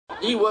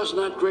He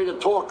wasn't that great a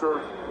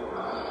talker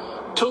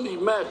till he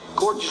met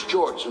Gorgeous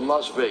George in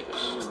Las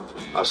Vegas.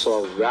 I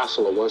saw a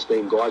wrestler once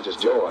named Gorgeous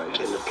George,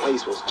 and the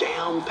place was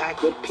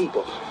jam-packed with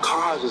people.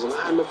 Cars was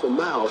lined up for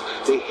miles.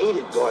 They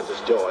hated Gorgeous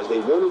George. They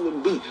wanted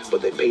him beat,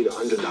 but they paid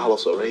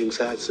 $100 for a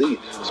ringside seat.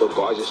 So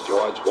Gorgeous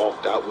George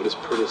walked out with his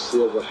pretty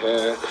silver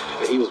hair,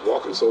 and he was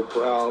walking so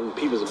proud, and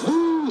people was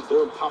woo,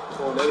 throwing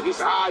popcorn at him. He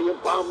said, you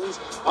bums.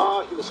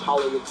 He was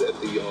hollering at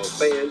the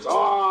fans.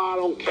 I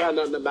don't care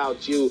nothing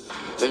about you.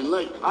 And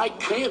like, I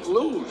can't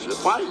lose.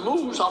 If I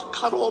lose, I'll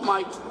cut all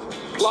my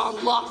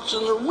blonde locks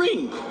in the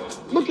ring.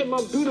 Look at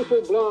my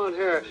beautiful blonde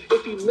hair.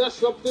 If he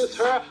mess up this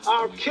hair,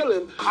 I'll kill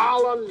him.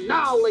 I'll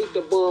annihilate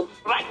the bum.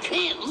 I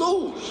can't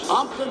lose.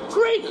 I'm the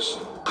greatest.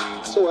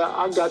 So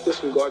I got this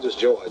from Gorgeous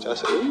George. I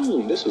said,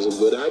 this is a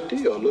good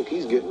idea. Look,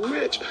 he's getting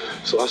rich.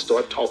 So I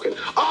start talking.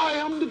 I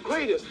am the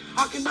greatest.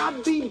 I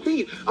cannot be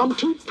beat. I'm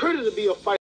too pretty to be a fighter.